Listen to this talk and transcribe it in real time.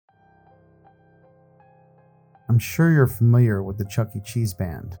I'm sure you're familiar with the Chuck E. Cheese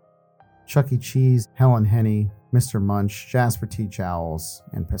Band. Chuck E. Cheese, Helen Henny, Mr. Munch, Jasper T. Jowls,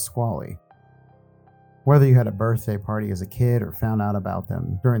 and Pasquale. Whether you had a birthday party as a kid or found out about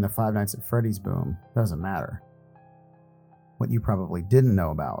them during the Five Nights at Freddy's boom doesn't matter. What you probably didn't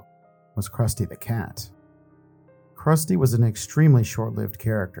know about was Krusty the Cat. Krusty was an extremely short-lived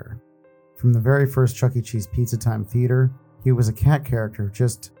character. From the very first Chuck E. Cheese Pizza Time Theater, he was a cat character who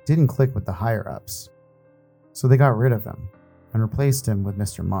just didn't click with the higher-ups. So they got rid of him and replaced him with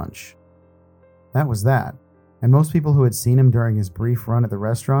Mr. Munch. That was that, and most people who had seen him during his brief run at the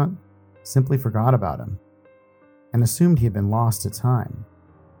restaurant simply forgot about him and assumed he had been lost to time.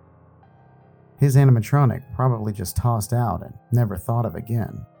 His animatronic probably just tossed out and never thought of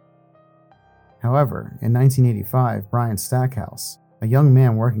again. However, in 1985, Brian Stackhouse, a young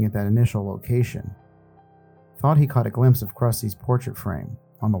man working at that initial location, thought he caught a glimpse of Krusty's portrait frame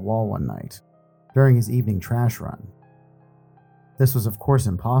on the wall one night during his evening trash run. This was of course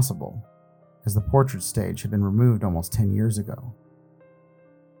impossible, as the portrait stage had been removed almost 10 years ago.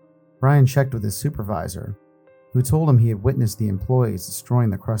 Brian checked with his supervisor, who told him he had witnessed the employees destroying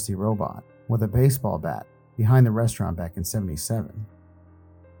the Krusty robot with a baseball bat behind the restaurant back in '77.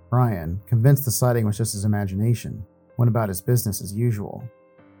 Brian, convinced the sighting was just his imagination, went about his business as usual,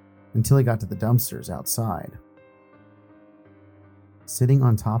 until he got to the dumpsters outside. Sitting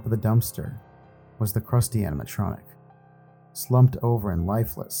on top of the dumpster was the Krusty animatronic, slumped over and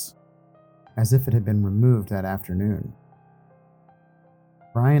lifeless, as if it had been removed that afternoon.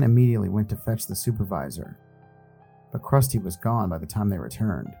 Brian immediately went to fetch the supervisor, but Krusty was gone by the time they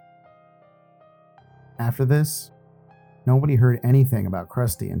returned. After this, nobody heard anything about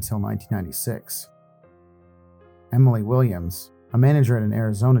Krusty until 1996. Emily Williams, a manager at an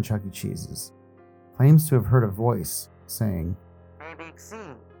Arizona Chuck E. Cheese's, claims to have heard a voice saying, "Hey, Big C,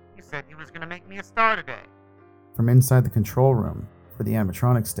 you said you was gonna make me a star today," from inside the control room for the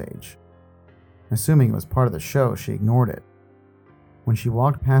animatronic stage. Assuming it was part of the show, she ignored it. When she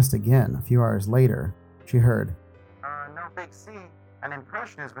walked past again a few hours later, she heard, No, Big C, an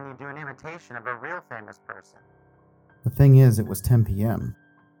impression is when you do an imitation of a real famous person." The thing is, it was 10 p.m.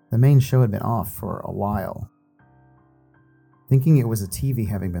 The main show had been off for a while. Thinking it was a TV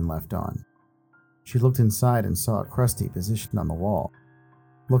having been left on, she looked inside and saw a Krusty positioned on the wall,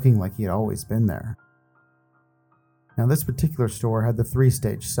 looking like he had always been there. Now, this particular store had the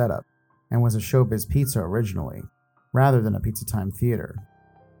 3-stage setup and was a Showbiz Pizza originally, rather than a Pizza Time theater,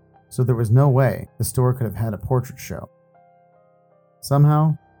 so there was no way the store could have had a portrait show.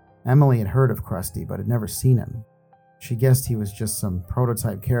 Somehow, Emily had heard of Krusty but had never seen him. She guessed he was just some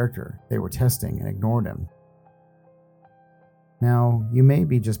prototype character they were testing and ignored him. Now, you may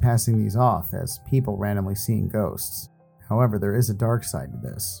be just passing these off as people randomly seeing ghosts. However, there is a dark side to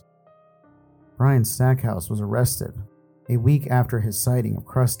this. Brian Stackhouse was arrested a week after his sighting of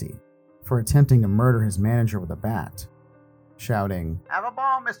Krusty for attempting to murder his manager with a bat, shouting, "Have a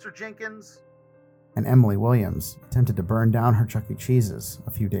ball, Mr. Jenkins." And Emily Williams attempted to burn down her Chuck E. Cheese's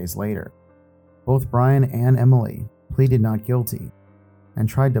a few days later. Both Brian and Emily pleaded not guilty and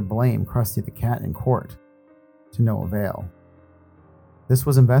tried to blame Krusty the Cat in court, to no avail. This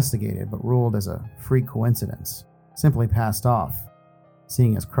was investigated but ruled as a freak coincidence, simply passed off,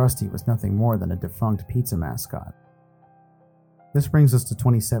 seeing as Krusty was nothing more than a defunct pizza mascot. This brings us to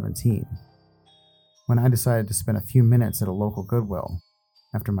 2017, when I decided to spend a few minutes at a local Goodwill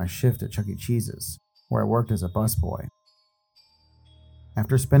after my shift at Chuck E. Cheese's, where I worked as a busboy.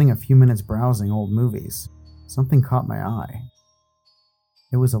 After spending a few minutes browsing old movies, something caught my eye.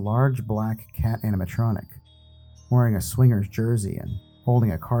 It was a large black cat animatronic, wearing a swinger's jersey and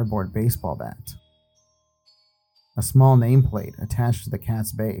holding a cardboard baseball bat. A small nameplate attached to the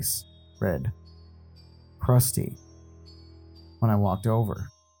cat's base read, "Krusty." When I walked over,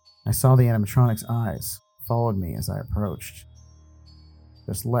 I saw the animatronic's eyes followed me as I approached.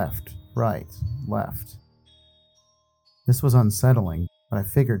 Just left, right, left. This was unsettling, but I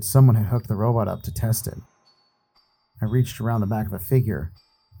figured someone had hooked the robot up to test it. I reached around the back of the figure,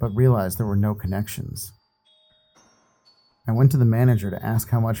 but realized there were no connections. I went to the manager to ask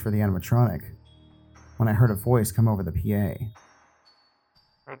how much for the animatronic, when I heard a voice come over the PA.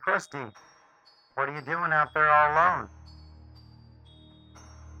 "Hey, Krusty, what are you doing out there all alone?"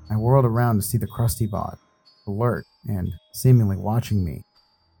 I whirled around to see the Krusty bot, alert and seemingly watching me.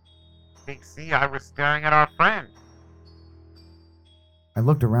 "Big C, I was staring at our friend." I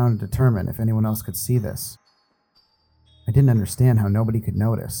looked around to determine if anyone else could see this. I didn't understand how nobody could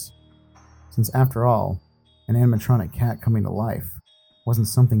notice, since after all, an animatronic cat coming to life wasn't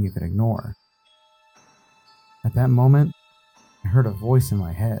something you could ignore. At that moment, I heard a voice in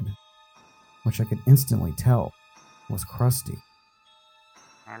my head, which I could instantly tell was Krusty.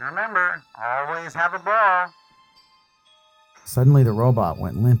 And remember, always have a ball. Suddenly, the robot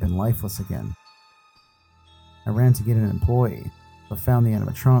went limp and lifeless again. I ran to get an employee, but found the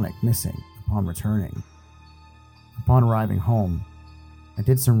animatronic missing upon returning. Upon arriving home, I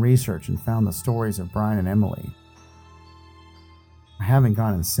did some research and found the stories of Brian and Emily. I haven't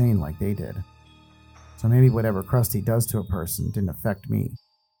gone insane like they did, so maybe whatever Krusty does to a person didn't affect me.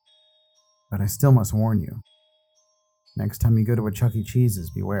 But I still must warn you. Next time you go to a Chuck E. Cheese's,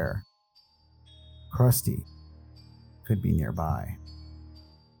 beware. Krusty could be nearby.